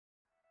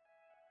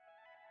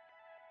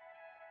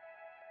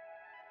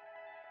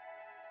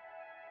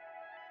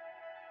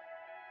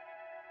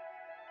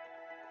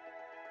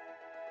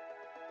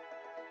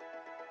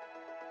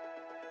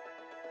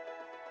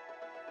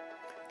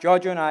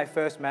Georgia and I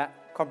first met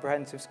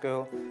comprehensive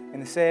school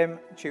in the same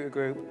tutor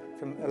group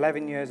from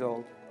 11 years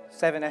old,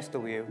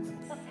 7SW.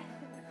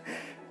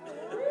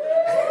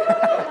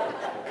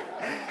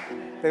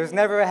 There was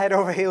never a head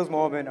over heels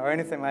moment or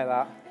anything like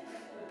that,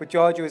 but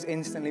Georgia was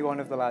instantly one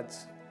of the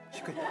lads.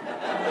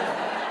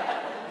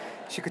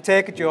 She could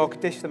take a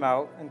joke, dish them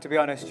out, and to be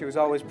honest, she was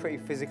always pretty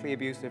physically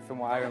abusive from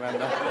what I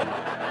remember.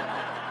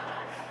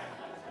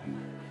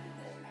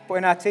 But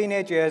in our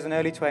teenage years and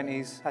early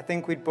 20s, I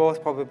think we'd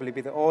both probably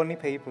be the only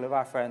people of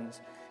our friends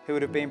who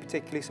would have been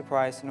particularly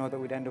surprised to know that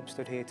we'd end up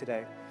stood here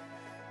today.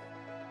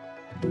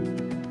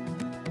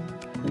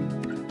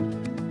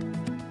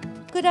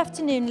 Good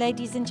afternoon,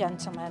 ladies and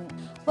gentlemen.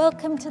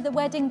 Welcome to the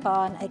wedding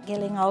barn at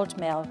Gilling Old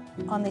Mill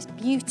on this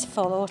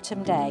beautiful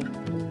autumn day.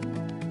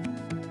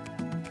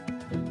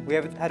 We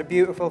have had a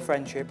beautiful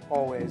friendship,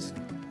 always.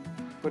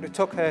 But it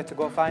took her to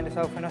go find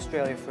herself in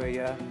Australia for a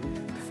year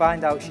to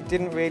find out she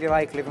didn't really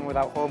like living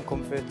without home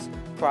comforts,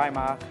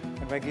 Primark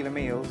and regular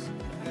meals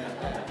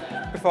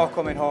before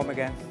coming home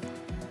again.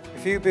 A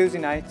few boozy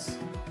nights,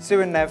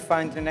 Sue and Nev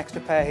finding an extra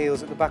pair of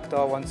heels at the back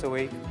door once a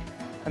week,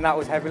 and that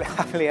was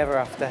happily ever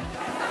after.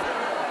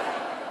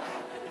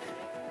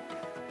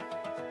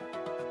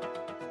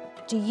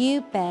 Do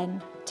you,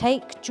 Ben,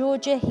 take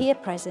Georgia here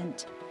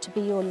present to be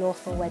your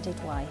lawful wedded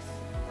wife?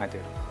 I do.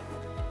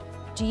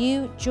 Do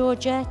you,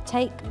 Georgia,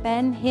 take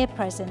Ben here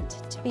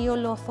present to be your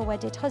lawful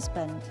wedded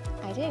husband?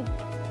 I do.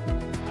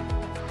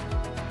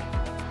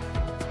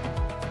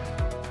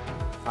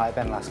 I,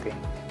 Ben Lasky,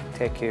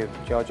 take you,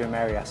 Georgia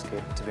Mary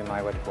Askew, to be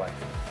my wedded wife.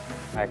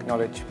 I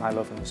acknowledge my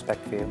love and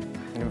respect for you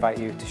and invite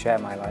you to share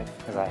my life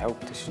as I hope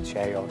to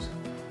share yours.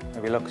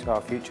 May we look to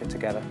our future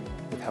together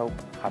with hope,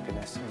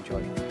 happiness and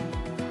joy.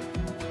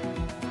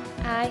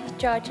 I,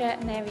 Georgia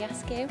Mary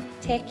Askew,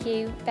 take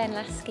you, Ben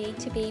Lasky,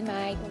 to be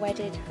my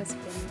wedded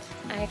husband.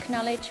 I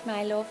acknowledge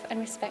my love and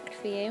respect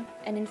for you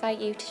and invite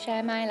you to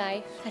share my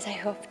life as I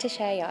hope to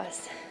share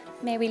yours.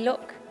 May we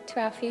look to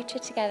our future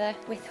together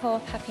with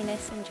hope,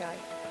 happiness and joy.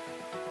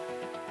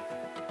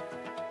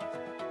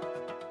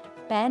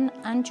 Ben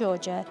and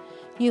Georgia,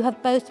 you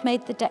have both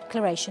made the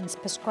declarations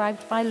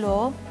prescribed by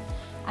law,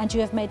 and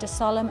you have made a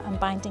solemn and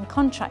binding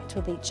contract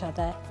with each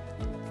other.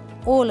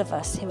 All of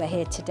us who are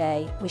here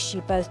today wish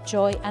you both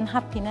joy and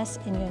happiness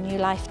in your new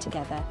life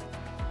together.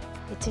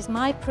 It is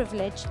my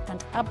privilege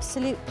and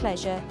absolute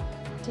pleasure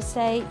to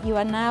say you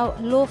are now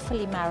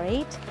lawfully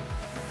married.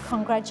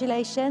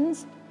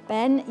 Congratulations.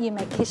 Ben, you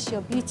may kiss your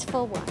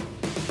beautiful wife.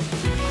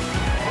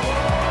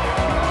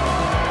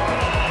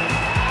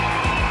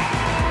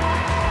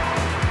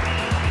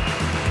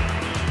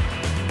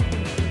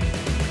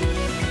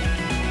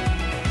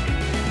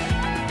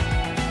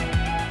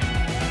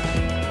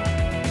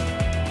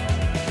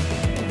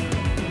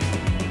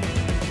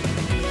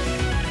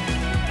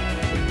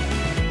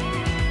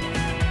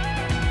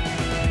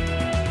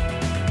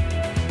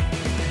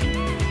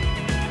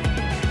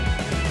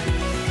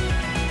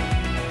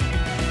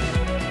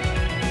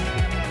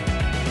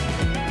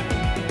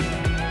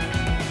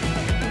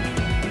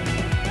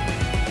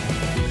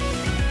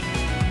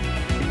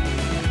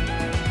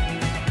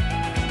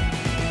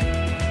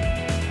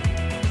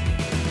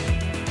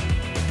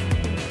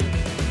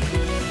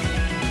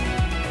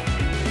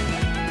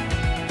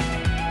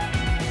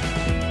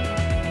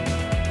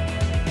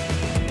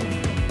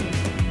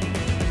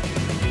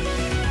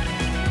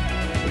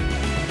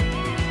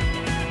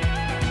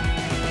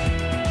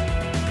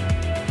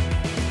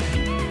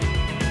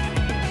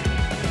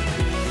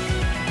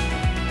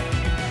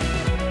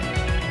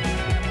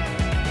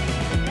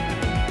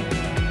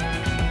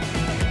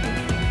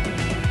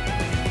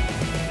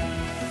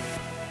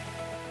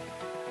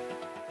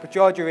 But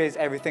Georgia is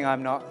everything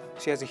I'm not.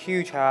 She has a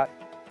huge heart.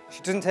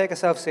 She doesn't take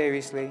herself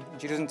seriously,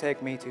 and she doesn't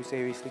take me too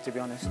seriously, to be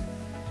honest.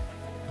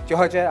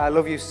 Georgia, I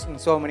love you in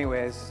so many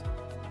ways,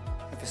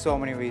 and for so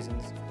many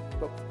reasons,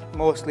 but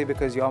mostly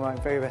because you're my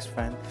very best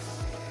friend,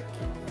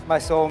 my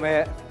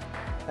soulmate,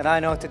 and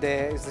I know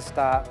today is the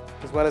start,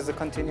 as well as the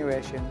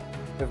continuation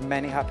of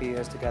many happy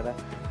years together.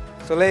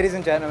 So ladies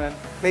and gentlemen,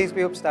 please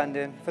be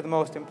upstanding for the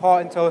most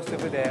important toast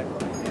of the day,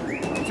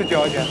 to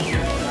Georgia.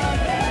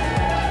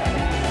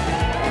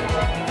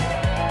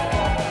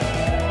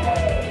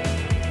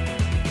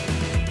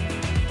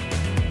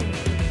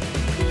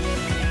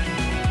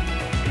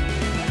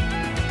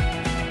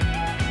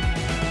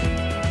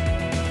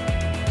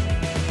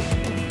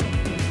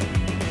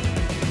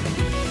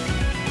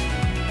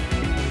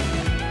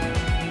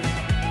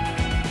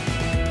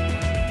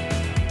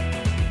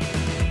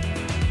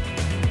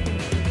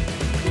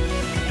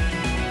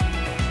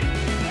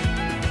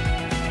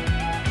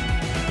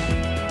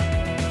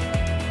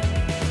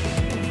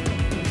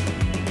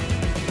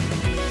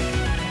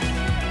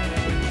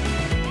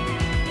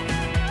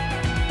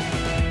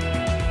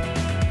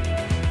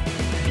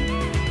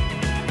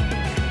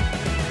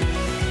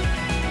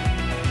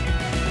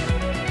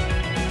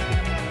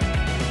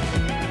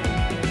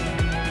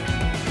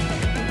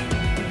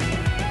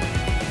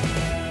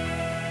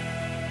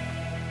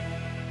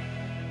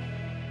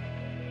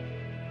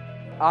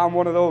 I'm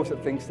one of those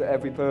that thinks that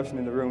every person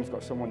in the room's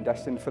got someone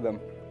destined for them.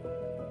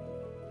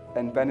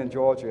 And Ben and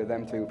Georgia are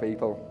them two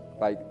people.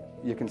 Like,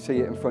 you can see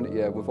it in front of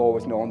you. We've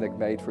always known they're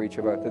made for each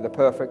other. They're the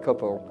perfect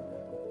couple,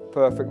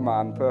 perfect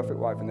man, perfect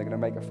wife, and they're going to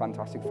make a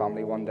fantastic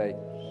family one day.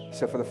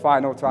 So for the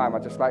final time,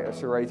 I'd just like us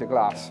to raise a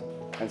glass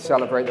and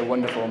celebrate the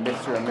wonderful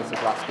Mr. and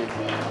Mrs.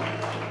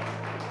 Lasky.